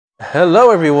Hello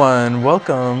everyone,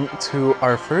 welcome to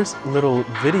our first little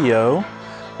video.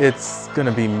 It's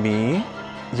gonna be me,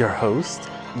 your host,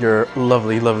 your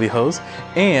lovely host,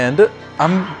 and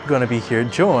I'm gonna be here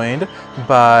joined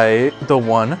by the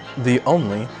one, the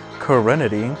only,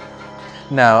 Kerenity.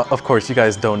 Now, of course, you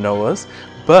guys don't know us,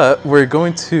 but we're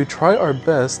going to try our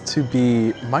best to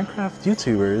be Minecraft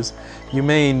YouTubers. You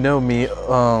may know me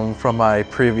from my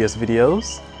previous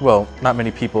videos. Well, not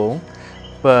many people,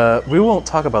 but we won't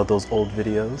talk about those old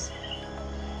videos.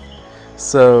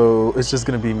 So it's just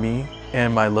gonna be me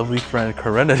and my lovely friend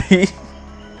Kerenity,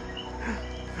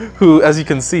 who, as you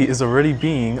can see, is already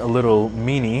being a little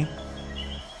meanie.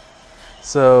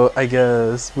 So I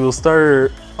guess we'll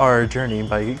start our journey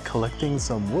by collecting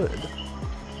some wood.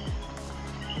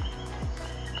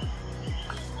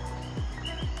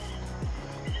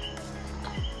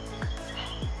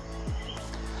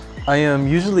 I am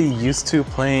usually used to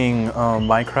playing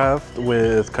Minecraft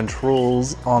with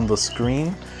controls on the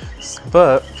screen,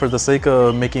 but for the sake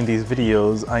of making these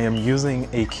videos, I am using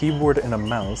a keyboard and a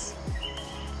mouse.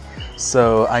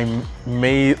 So I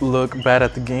may look bad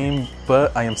at the game,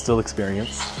 but I am still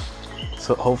experienced.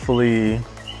 So hopefully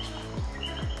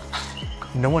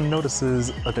no one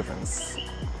notices a difference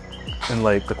in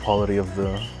like the quality of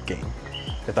the game,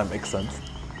 if that makes sense.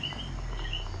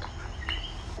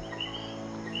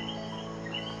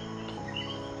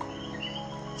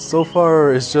 So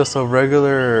far, it's just a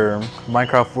regular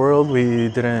Minecraft world. We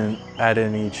didn't add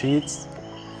any cheats.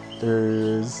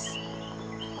 There's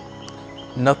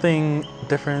nothing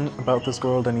different about this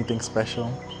world, anything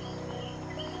special.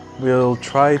 We'll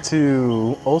try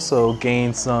to also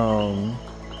gain some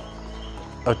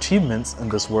achievements in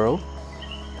this world.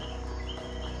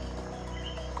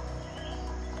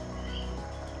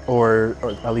 Or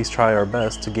at least try our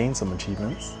best to gain some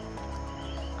achievements.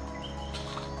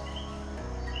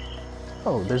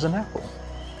 Oh, there's an apple.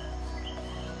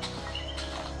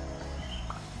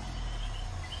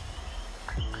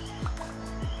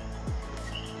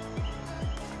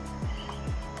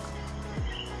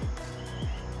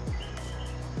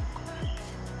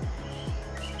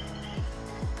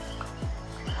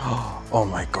 Oh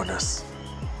my goodness.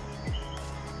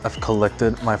 I've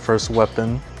collected my first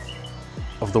weapon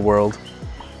of the world.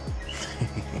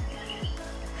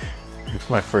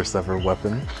 My first ever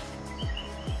weapon.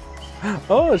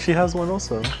 Oh, she has one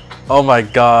also. Oh my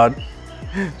god.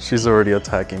 She's already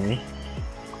attacking me.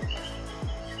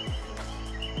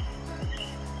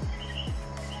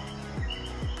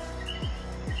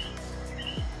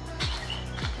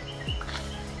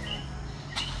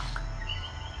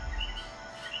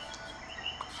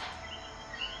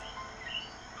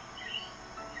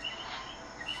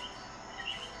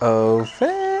 Oh,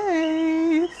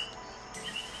 Faith!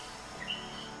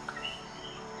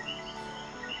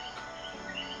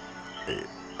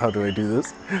 How do I do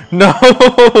this? No!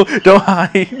 Don't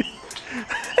hide!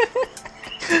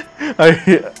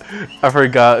 I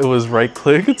forgot it was right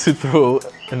click to throw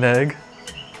an egg.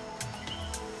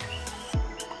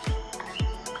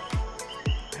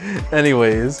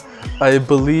 Anyways, I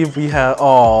believe we have.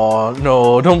 Oh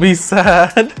no, don't be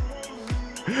sad!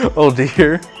 Oh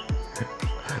dear.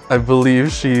 I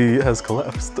believe she has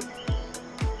collapsed.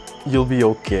 You'll be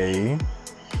okay.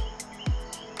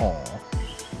 Aww.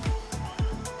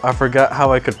 I forgot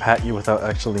how I could pat you without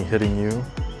actually hitting you.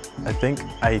 I think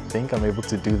I'm able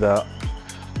to do that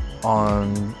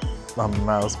on a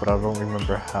mouse, but I don't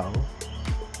remember how.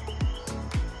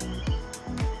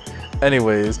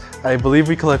 Anyways, I believe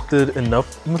we collected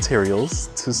enough materials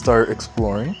to start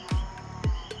exploring.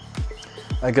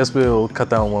 I guess we'll cut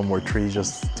down one more tree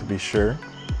just to be sure.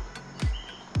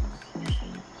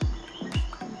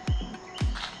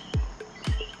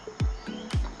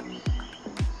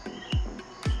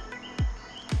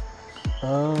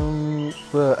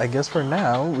 But I guess for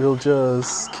now, we'll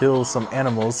just kill some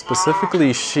animals,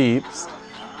 specifically sheep,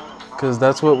 because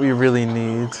that's what we really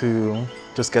need to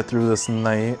just get through this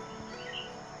night.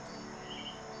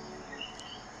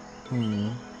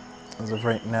 As of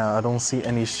right now, I don't see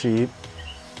any sheep.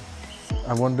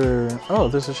 I wonder, oh,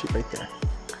 there's a sheep right there.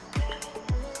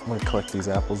 I'm gonna collect these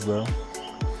apples though.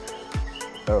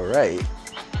 All right.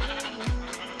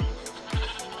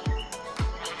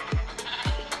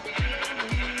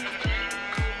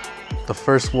 The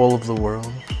first wall of the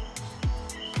world.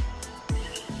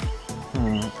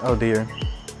 Oh dear.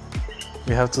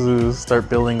 We have to start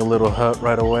building a little hut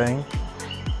right away.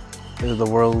 The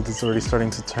world is already starting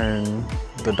to turn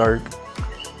the dark.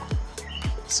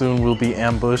 Soon we'll be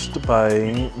ambushed by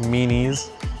meanies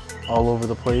all over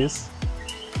the place.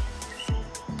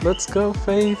 Let's go,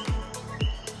 Faith.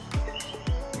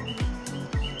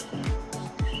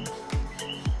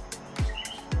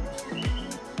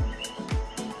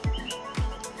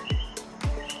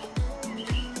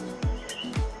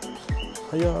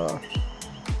 Hiya.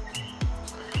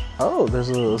 Oh, there's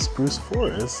a spruce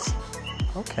forest.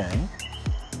 Okay.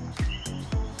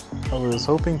 I was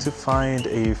hoping to find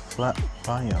a flat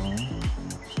biome.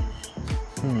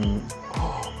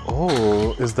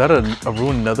 Oh, is that a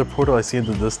ruined nether portal I see in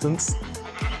the distance?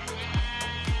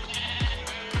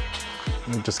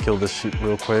 Let me just kill this sheep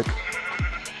real quick.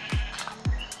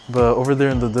 But over there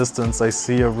in the distance, I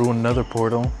see a ruined nether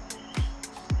portal.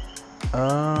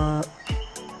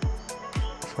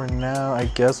 For now, I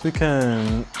guess we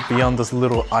can be on this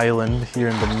little island here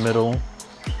in the middle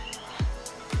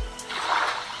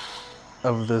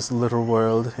of this little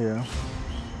world here.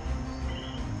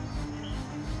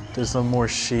 There's some more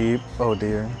sheep. Oh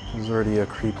dear, there's already a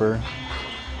creeper.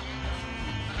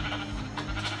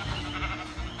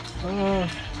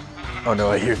 Oh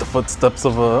no, I hear the footsteps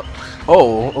of a...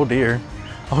 Oh dear.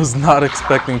 I was not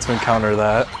expecting to encounter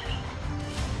that.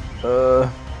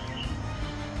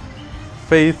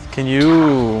 Faith, can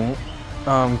you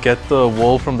get the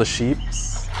wool from the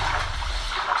sheeps?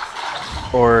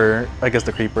 Or, I guess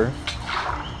the creeper.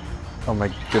 Oh my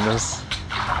goodness.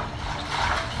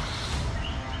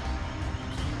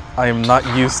 I am not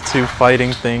used to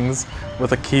fighting things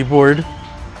with a keyboard.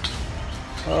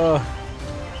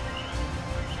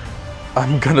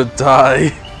 I'm gonna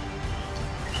die.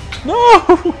 No!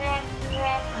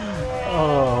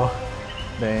 Oh,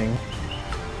 dang.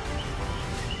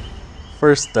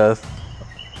 First death.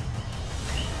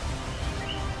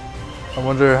 I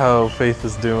wonder how Faith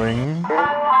is doing.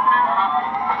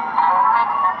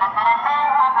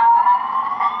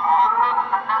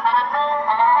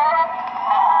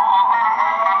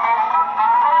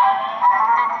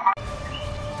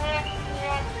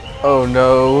 Oh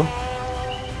no.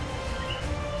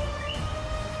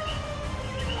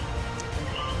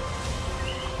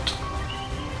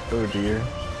 Oh dear.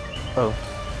 Oh,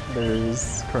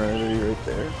 there's Kerenity right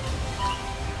there.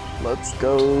 Let's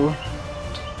go.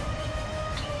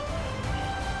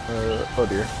 Oh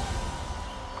dear.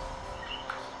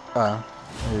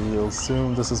 You'll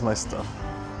assume this is my stuff.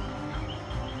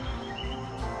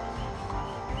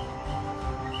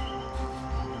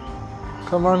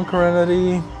 Come on,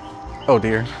 Kerenity. Oh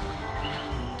dear.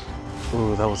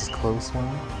 Ooh, that was a close one.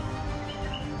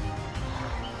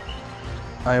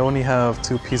 I only have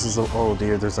 2 pieces of... Oh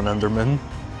dear, there's an Enderman.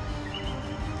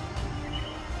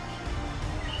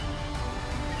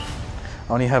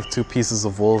 I only have 2 pieces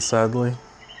of wool, sadly.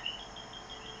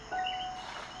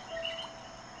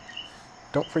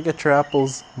 Don't forget your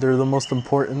apples. They're the most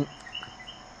important.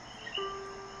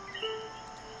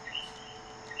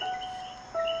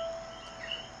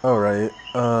 Alright,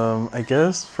 I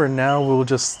guess for now we'll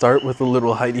just start with a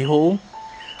little hidey hole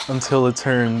until it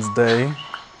turns day.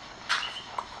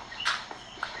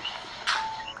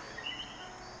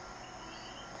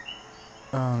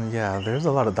 Yeah, there's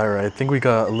a lot of diorite. I think we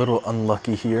got a little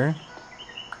unlucky here.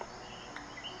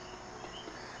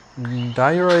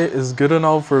 Diorite is good and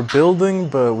all for building,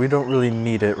 but we don't really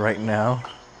need it right now.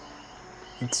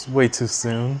 It's way too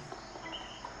soon.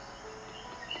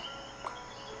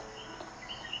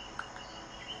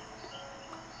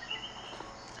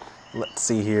 Let's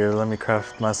see here, let me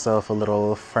craft myself a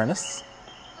little furnace.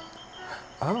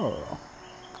 Oh.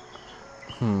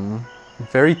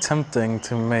 Very tempting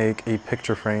to make a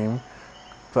picture frame,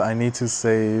 but I need to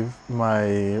save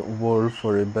my wool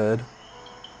for a bed.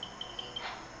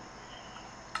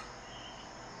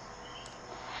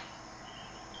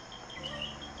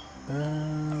 There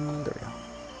we go.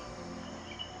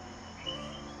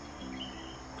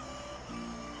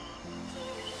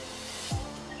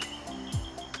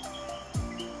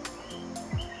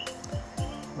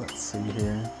 Let's see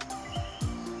here.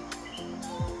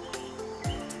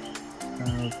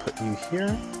 I'll put you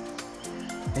here.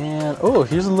 And oh,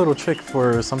 here's a little trick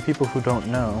for some people who don't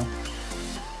know.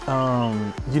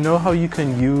 You know how you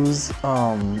can use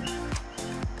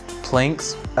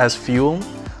planks as fuel?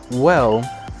 Well,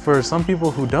 for some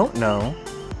people who don't know,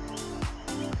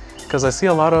 because I see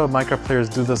a lot of Minecraft players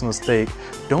do this mistake,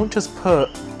 don't just put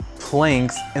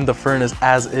planks in the furnace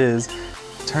as is,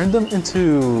 turn them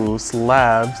into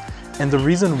slabs. And the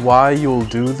reason why you'll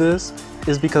do this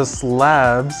is because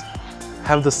slabs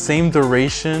have the same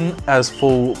duration as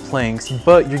full planks,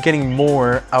 but you're getting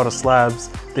more out of slabs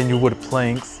than you would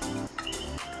planks.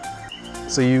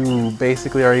 So you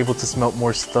basically are able to smelt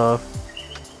more stuff,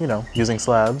 you know, using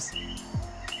slabs.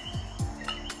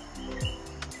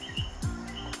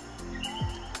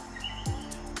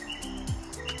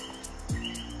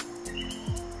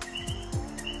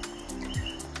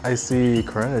 I see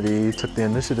Kerenity took the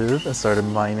initiative and started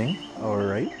mining.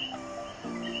 Alright.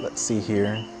 Let's see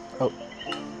here. Oh.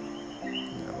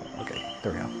 No, okay.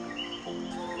 There we go.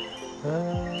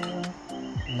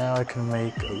 Now I can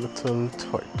make a little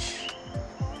torch.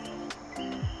 Do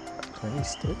I need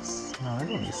sticks? No, I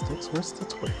don't need sticks. Where's the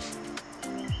torch?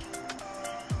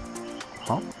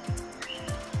 Huh?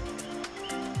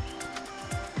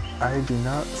 I do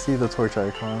not see the torch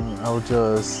icon. I'll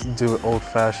just do it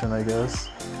old-fashioned, I guess.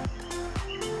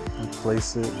 And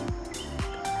place it.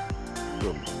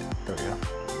 Boom. There we go.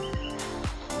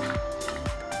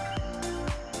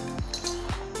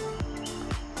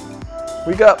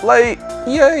 We got light!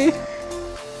 Yay!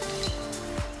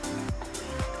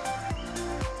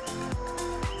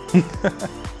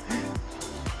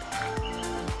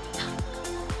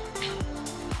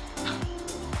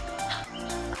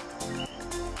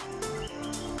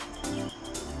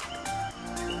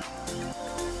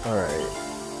 Alright.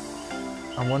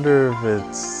 I wonder if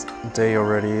it's day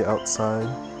already outside.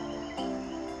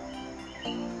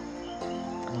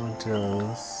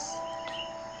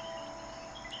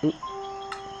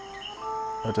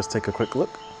 I'll just take a quick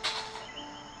look.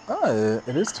 Ah,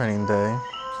 it is turning day.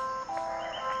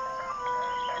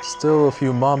 Still a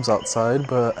few mobs outside,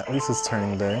 but at least it's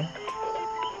turning day.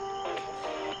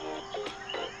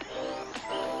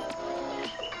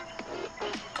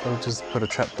 I'll just put a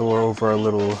trapdoor over our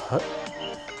little hut.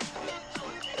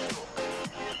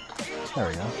 There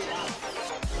we go.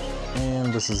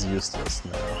 And this is useless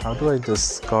now. How do I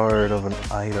discard of an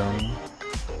item?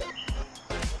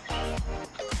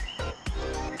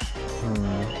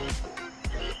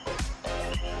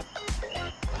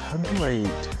 How do I do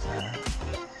that?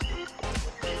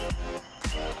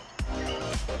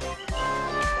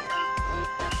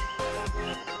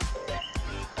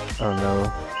 Oh no,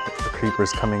 the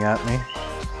creeper's coming at me.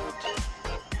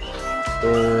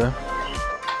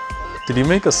 Did you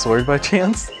make a sword by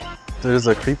chance? There's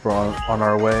a creeper on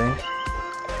our way.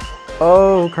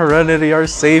 Oh, Kerenity, our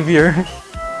savior.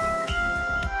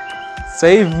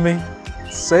 Save me.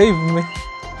 Save me.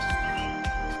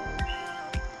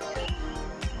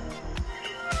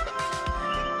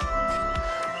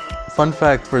 Fun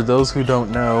fact for those who don't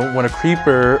know, when a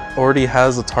creeper already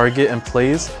has a target in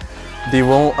place, they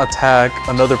won't attack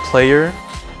another player,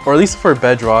 or at least for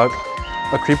Bedrock,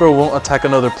 a creeper won't attack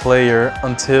another player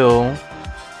until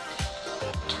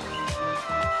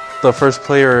the first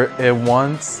player it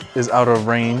wants is out of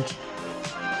range.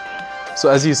 So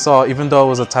as you saw, even though I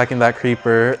was attacking that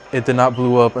creeper, it did not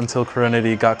blow up until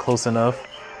Kerenity got close enough.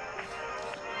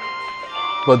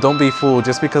 But don't be fooled,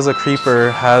 just because a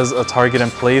creeper has a target in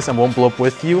place and won't blow up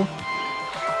with you,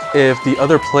 if the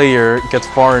other player gets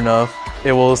far enough,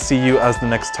 it will see you as the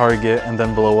next target and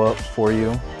then blow up for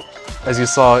you. As you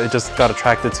saw, it just got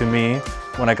attracted to me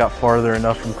when I got farther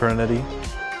enough from Kerenity.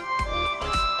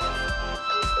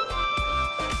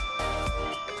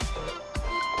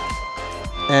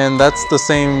 And that's the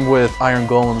same with iron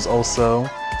golems also.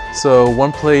 So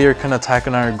one player can attack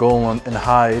an iron golem and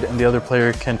hide, and the other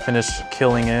player can finish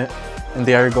killing it, and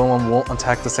the iron golem won't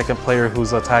attack the second player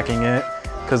who's attacking it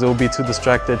because it will be too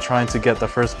distracted trying to get the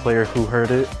first player who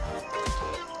heard it.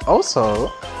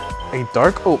 Also, a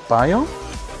dark oak biome,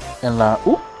 and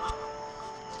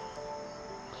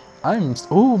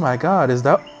oh my god, is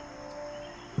that,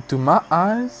 do my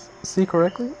eyes see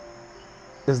correctly?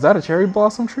 Is that a cherry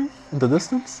blossom tree in the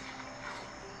distance?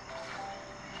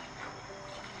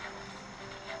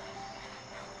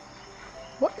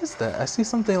 What is that? I see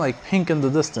something like pink in the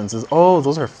distance. Oh,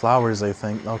 those are flowers, I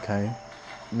think. Okay,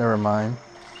 never mind.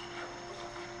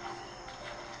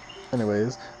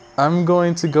 Anyways, I'm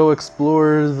going to go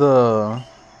explore the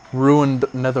ruined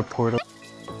nether portal.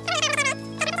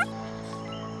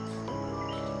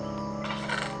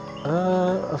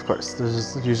 Of course,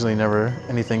 there's usually never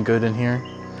anything good in here,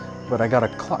 but I got a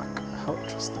clock. How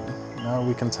interesting. Now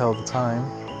we can tell the time.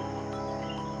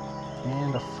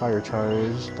 And a fire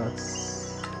charge,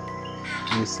 that's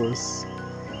useless.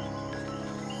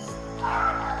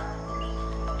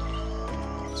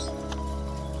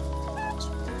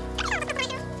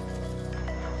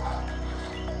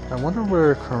 I wonder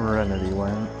where Kerenity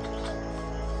went.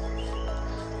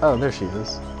 Oh, there she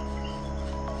is.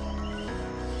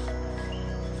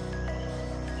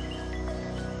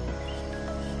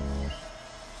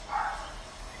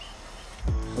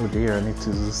 Oh dear, I need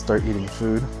to start eating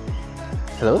food.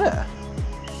 Hello there.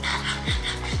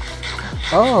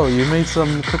 Oh, you made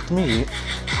some cooked meat.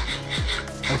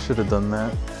 I should have done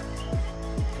that.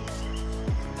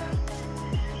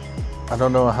 I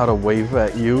don't know how to wave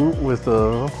at you with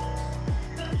a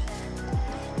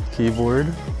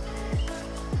keyboard.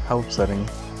 How upsetting.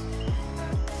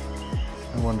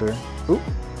 I wonder. Ooh.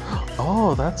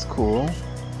 Oh, that's cool.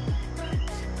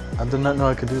 I did not know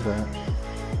I could do that.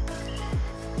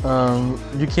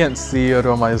 You can't see it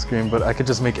on my screen, but I could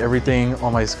just make everything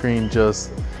on my screen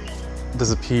just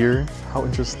disappear. How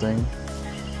interesting.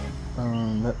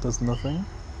 That does nothing.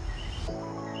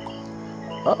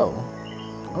 Oh,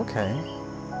 okay.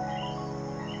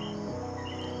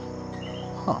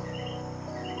 Huh.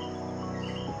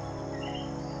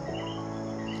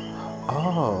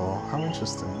 Oh, how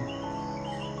interesting.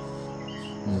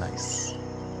 Nice.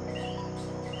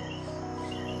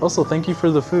 Also, thank you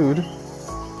for the food.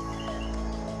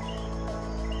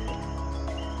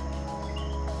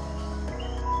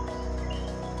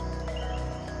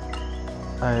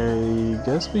 I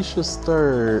guess we should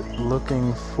start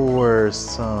looking for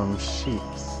some sheep.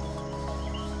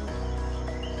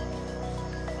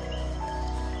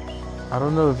 I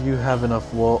don't know if you have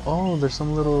enough wool. Oh, there's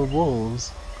some little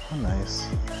wolves. Oh, nice.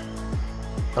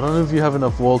 I don't know if you have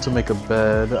enough wool to make a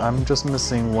bed. I'm just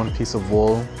missing one piece of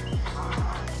wool.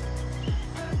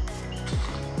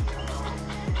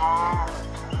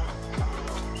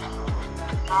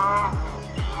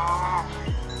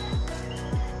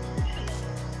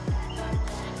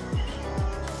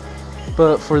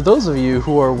 But for those of you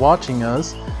who are watching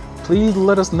us, please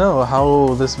let us know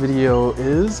how this video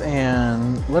is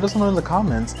and let us know in the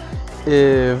comments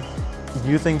if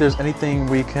you think there's anything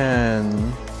we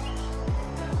can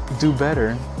do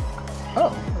better.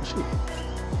 Oh, shoot.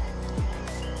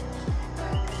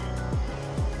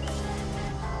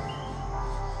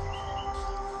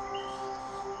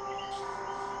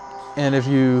 And if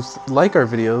you like our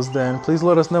videos, then please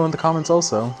let us know in the comments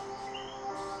also.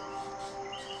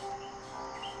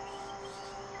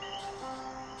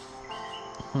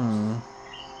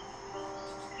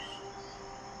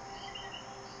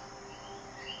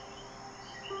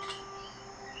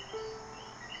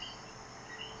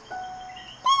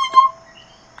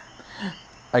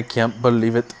 I can't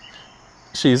believe it.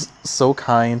 She's so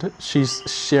kind. She's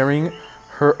sharing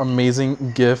her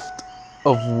amazing gift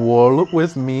of wool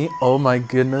with me. Oh my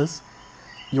goodness.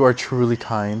 You are truly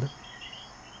kind.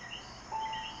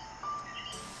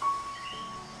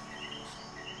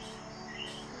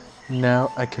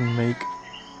 Now I can make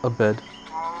a bed.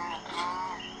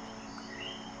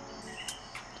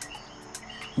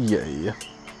 Yay.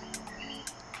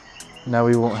 Now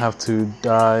we won't have to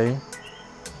die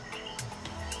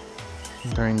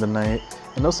during the night.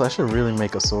 And also I should really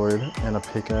make a sword and a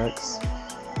pickaxe.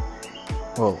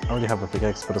 Well, I already have a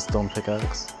pickaxe, but a stone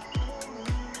pickaxe.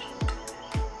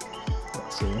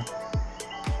 Let's see.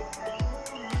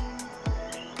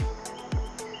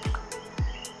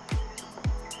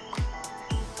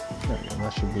 There we go,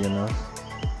 that should be enough.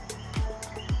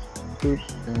 Boop,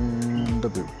 and a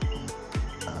boop.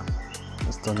 I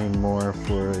still need more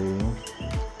for a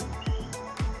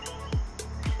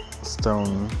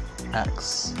stone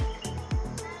axe.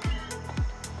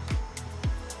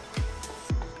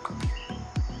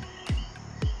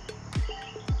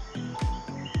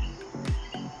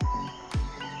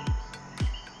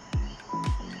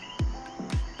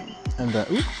 And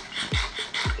that, oop.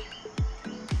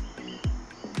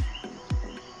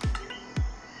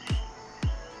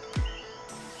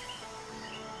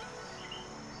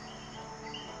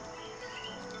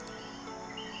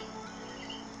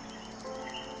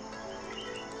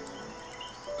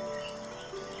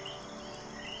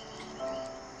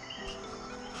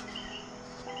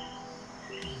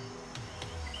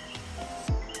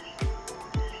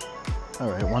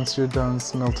 Alright, once you're done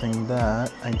smelting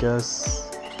that, I guess...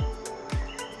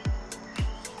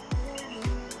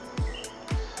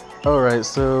 Alright,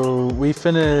 so we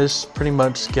finished pretty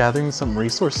much gathering some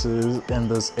resources in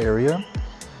this area.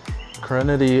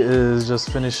 Kerenity is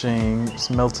just finishing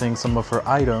smelting some of her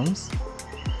items.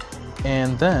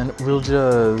 And then we'll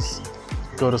just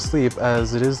go to sleep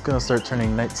as it is going to start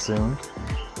turning night soon.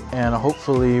 And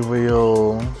hopefully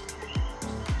we'll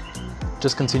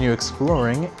just continue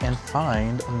exploring and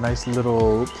find a nice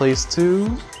little place to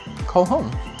call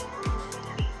home.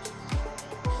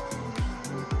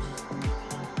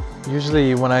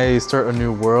 Usually when I start a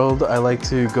new world, I like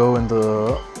to go in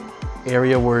the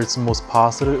area where it's most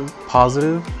positive.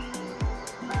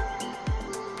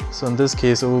 So in this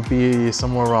case, it will be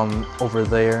somewhere around over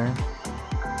there.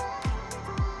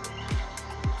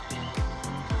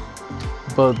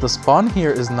 But the spawn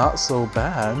here is not so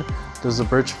bad. There's a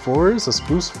birch forest, a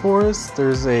spruce forest,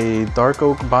 there's a dark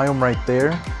oak biome right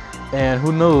there, and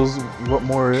who knows what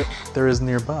more there is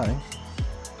nearby.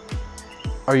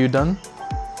 Are you done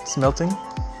smelting?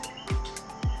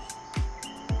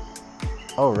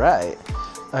 Alright,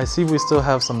 I see we still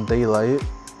have some daylight.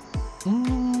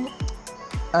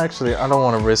 Actually, I don't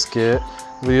want to risk it.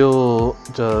 We'll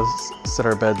just set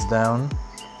our beds down.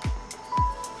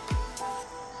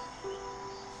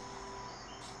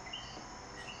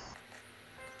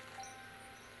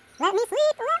 Let me sleep,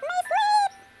 let me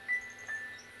sleep.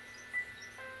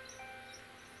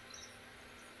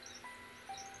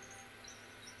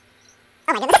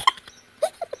 Oh my goodness.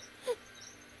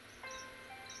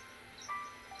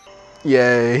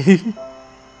 Yay.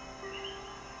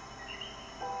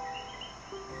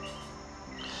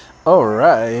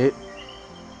 Alright.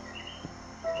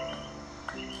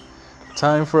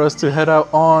 Time for us to head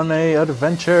out on a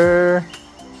adventure.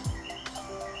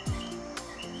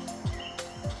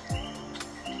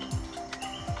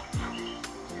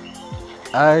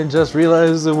 I just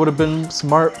realized it would have been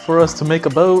smart for us to make a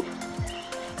boat.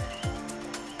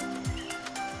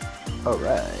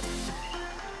 Alright.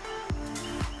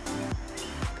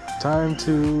 Time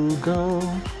to go.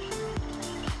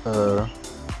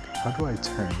 How do I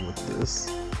turn with this?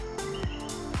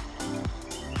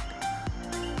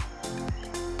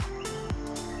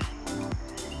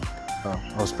 Oh,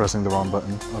 I was pressing the wrong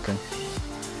button. Okay.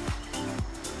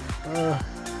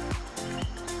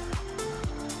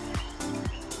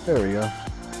 There we go.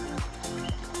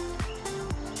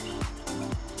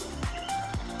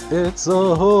 It's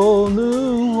a whole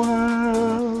new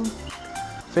world.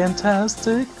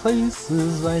 Fantastic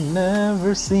places I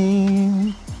never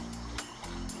seen.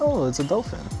 Oh, it's a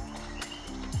dolphin.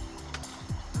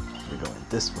 We're going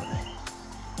this way.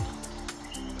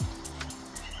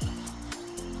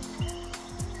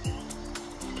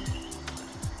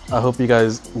 I hope you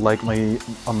guys like my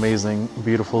amazing,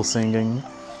 beautiful singing.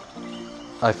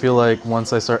 I feel like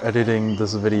once I start editing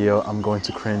this video, I'm going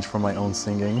to cringe for my own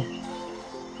singing.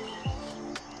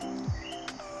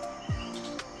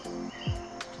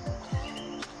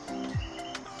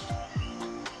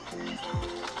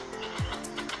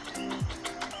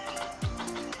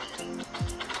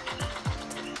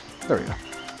 There we go.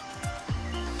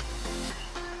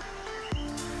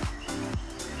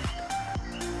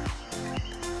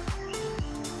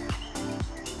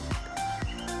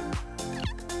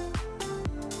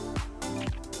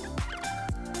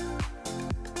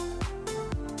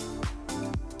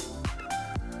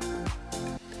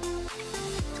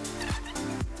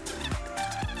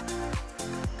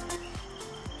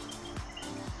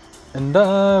 And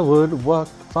I would walk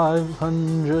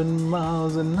 500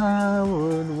 miles and I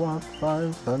would walk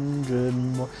 500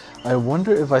 more. I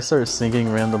wonder if I start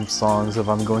singing random songs if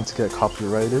I'm going to get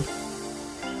copyrighted.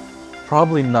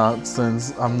 Probably not,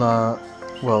 since I'm not,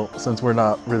 well, since we're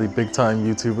not really big time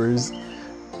YouTubers.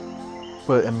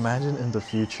 But imagine in the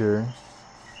future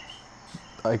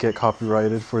I get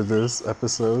copyrighted for this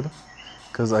episode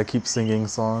because I keep singing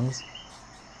songs.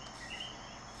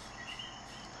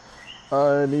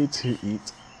 I need to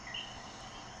eat.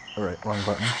 Alright, wrong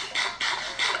button.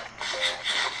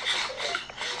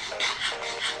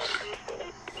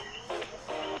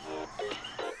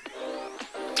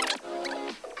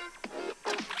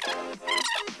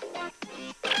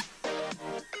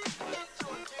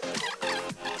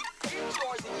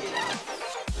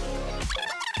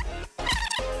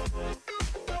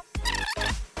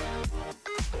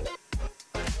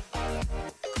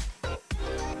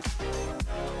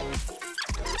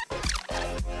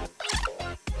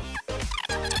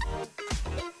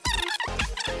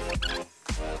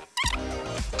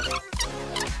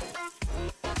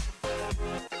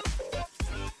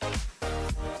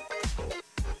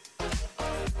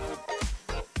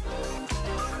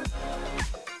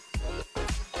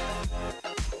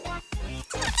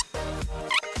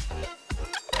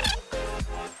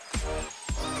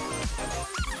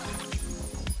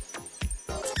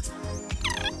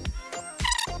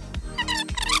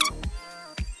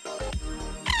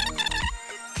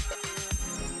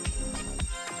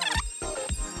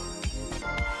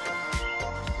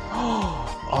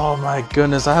 Oh my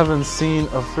goodness, I haven't seen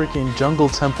a freaking jungle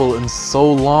temple in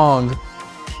so long.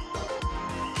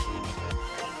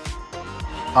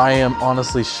 I am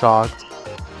honestly shocked.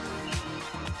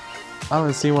 I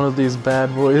haven't seen one of these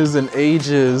bad boys in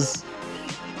ages.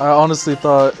 I honestly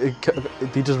thought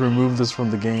they just removed this from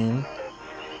the game.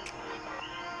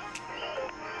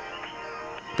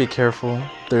 Be careful,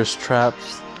 there's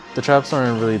traps. The traps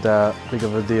aren't really that big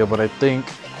of a deal, but I think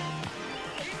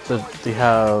that they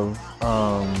have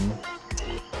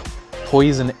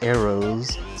poison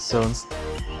arrows, so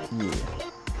yeah.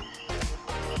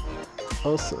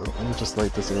 Also, let me just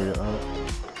light this area up.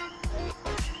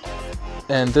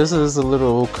 And this is a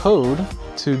little code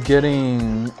to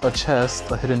getting a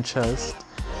chest, a hidden chest.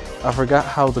 I forgot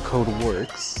how the code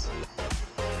works.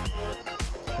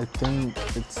 I think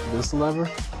it's this lever?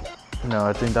 No,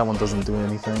 I think that one doesn't do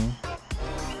anything.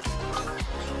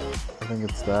 I think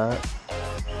it's that.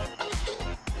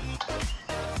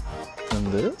 And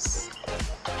this?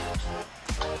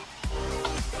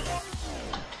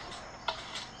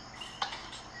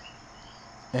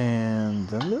 And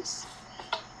then this?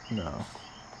 No.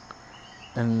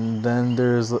 And then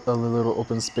there's a little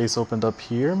open space opened up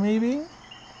here, maybe?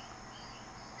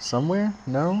 Somewhere?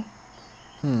 No?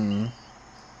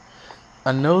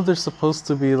 I know there's supposed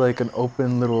to be like an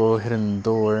open little hidden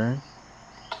door.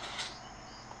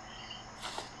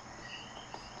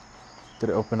 Did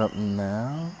it open up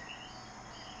now?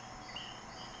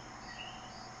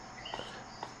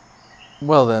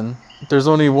 Well then, there's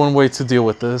only one way to deal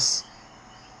with this.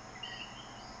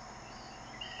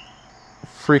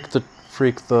 Freak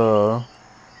the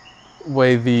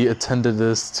way the attended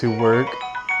this to work.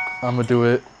 I'm gonna do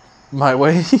it my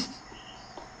way.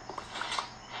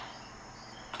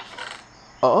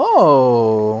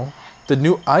 Oh, the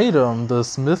new item, the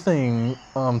smithing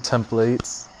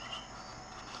templates.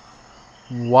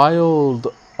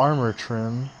 Wild armor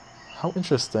trim. How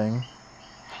interesting.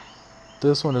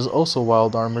 This one is also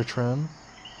wild armor trim.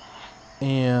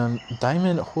 And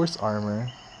diamond horse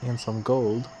armor and some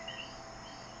gold.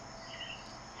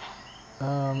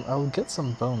 I'll get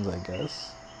some bones, I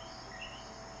guess.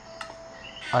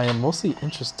 I am mostly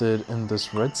interested in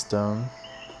this redstone.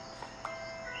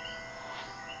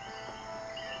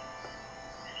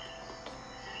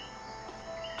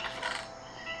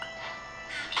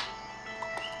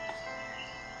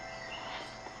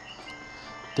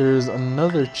 There's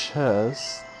another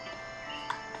chest,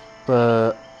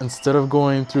 but instead of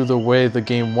going through the way the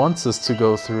game wants us to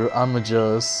go through, I'ma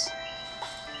just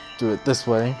do it this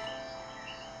way.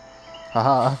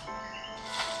 Haha.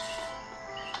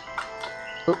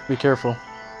 Oh, be careful.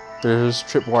 There's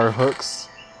tripwire hooks.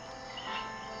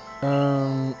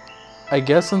 I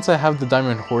guess since I have the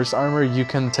diamond horse armor, you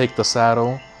can take the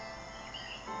saddle.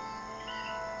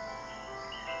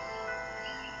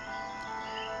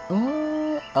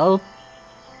 I'll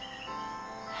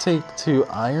take 2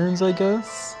 irons, I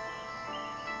guess.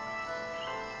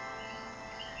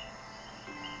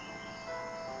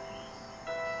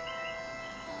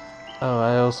 Oh,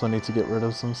 I also need to get rid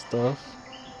of some stuff.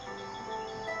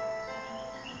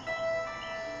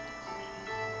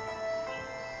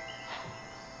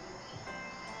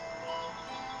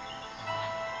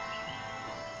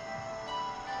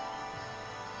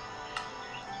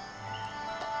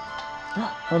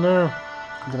 Oh no!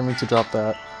 Didn't mean to drop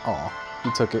that. Aw,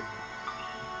 you took it.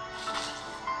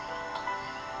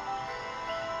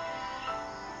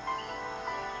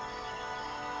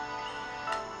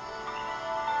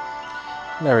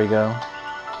 There we go.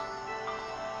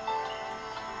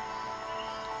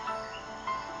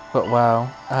 But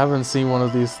wow, I haven't seen one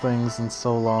of these things in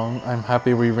so long. I'm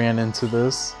happy we ran into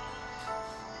this.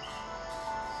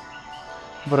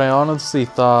 But I honestly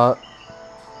thought...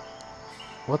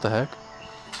 What the heck?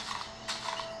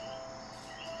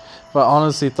 But I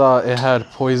honestly thought it had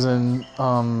poison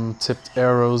tipped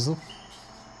arrows.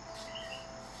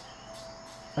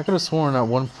 I could have sworn at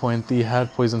one point they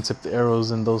had poison tipped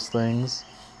arrows in those things.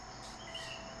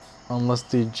 Unless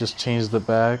they just changed the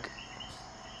back.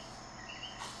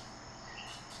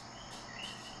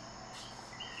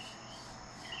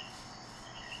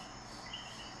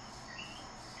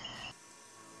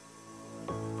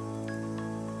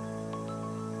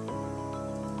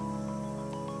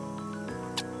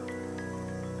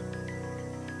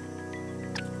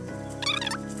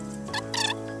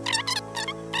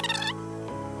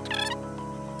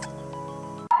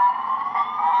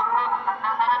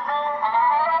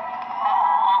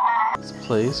 This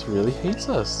place really hates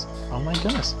us. Oh my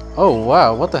goodness. Oh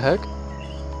wow, what the heck?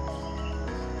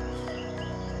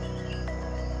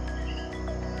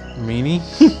 Meanie?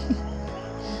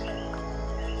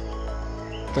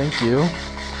 Thank you.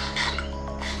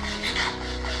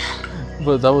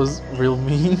 But that was real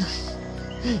mean.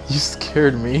 You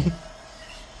scared me.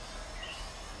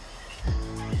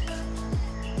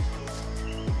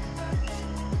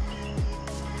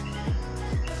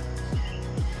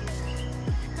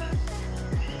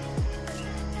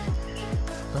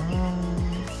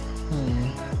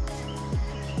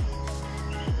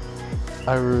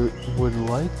 I would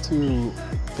like to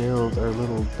build our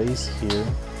little base here,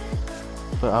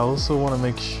 but I also want to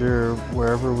make sure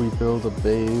wherever we build a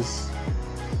base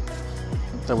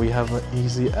that we have an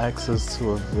easy access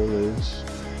to a village.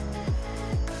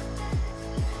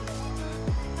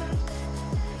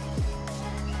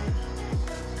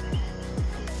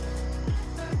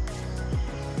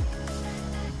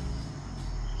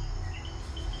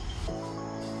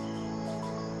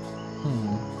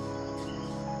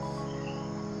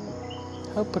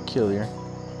 How peculiar.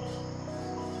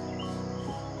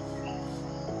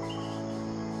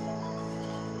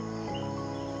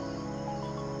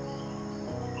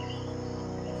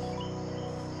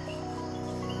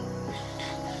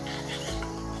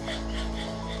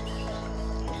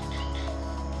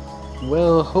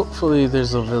 Well, hopefully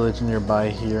there's a village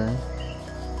nearby here.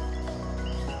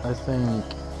 I think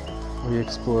we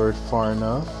explored far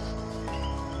enough.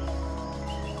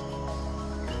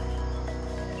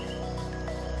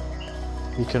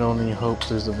 We can only hope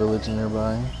there's a village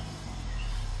nearby.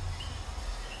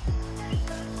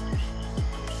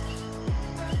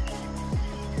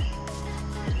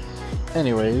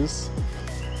 Anyways,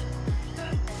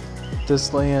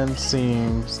 this land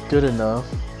seems good enough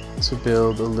to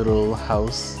build a little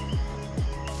house.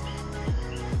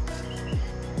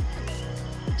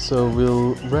 So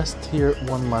we'll rest here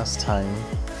one last time.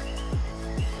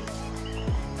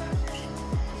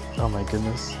 Oh my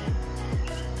goodness.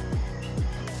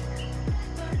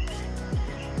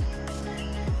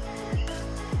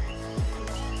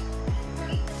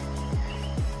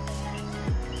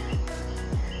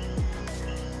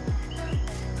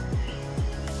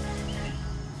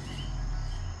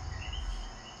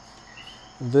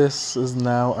 This is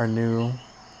now our new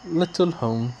little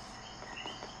home.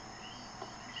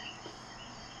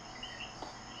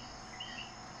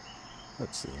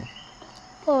 Let's see.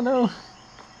 Oh no!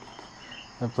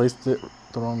 I placed it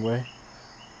the wrong way.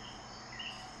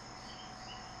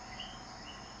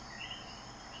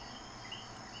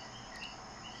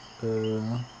 There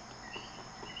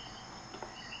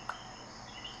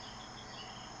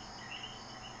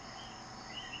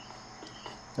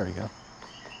we go.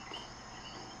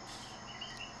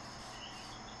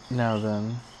 Now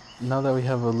then, now that we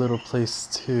have a little place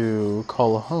to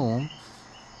call home,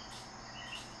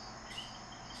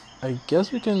 I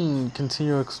guess we can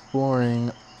continue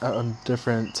exploring at a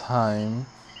different time.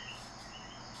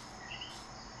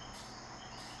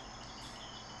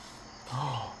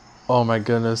 Oh my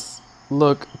goodness.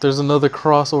 Look, there's another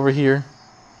cross over here.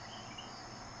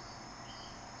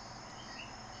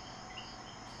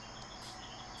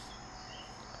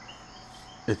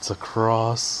 It's a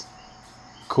cross.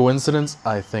 Coincidence?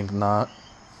 I think not.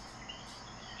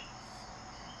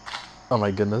 Oh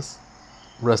my goodness.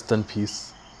 Rest in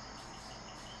peace.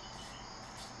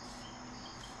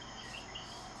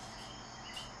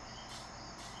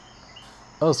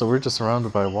 Oh, so we're just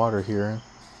surrounded by water here.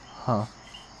 Huh.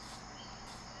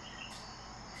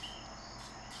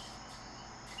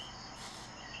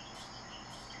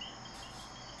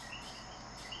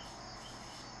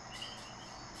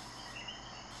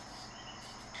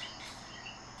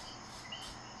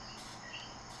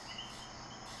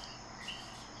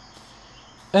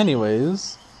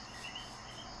 Anyways,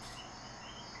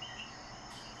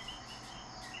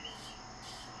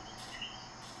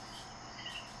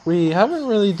 we haven't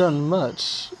really done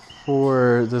much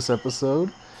for this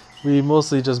episode. We've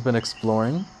mostly just been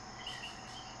exploring.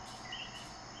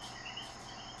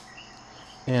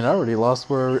 And I already lost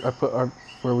where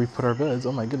we put our beds.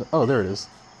 Oh my goodness. Oh, there it is.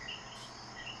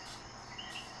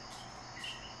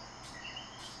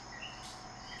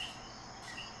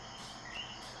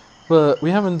 But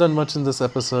we haven't done much in this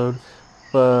episode,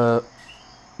 but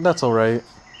that's alright.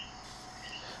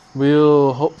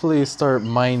 We'll hopefully start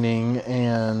mining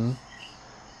and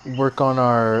work on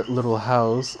our little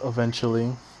house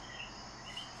eventually.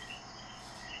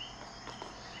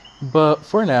 But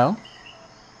for now,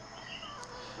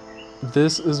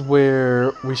 this is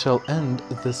where we shall end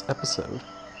this episode.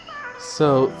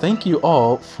 So thank you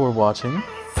all for watching,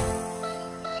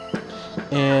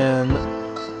 and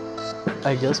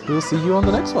I guess we'll see you on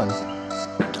the next one.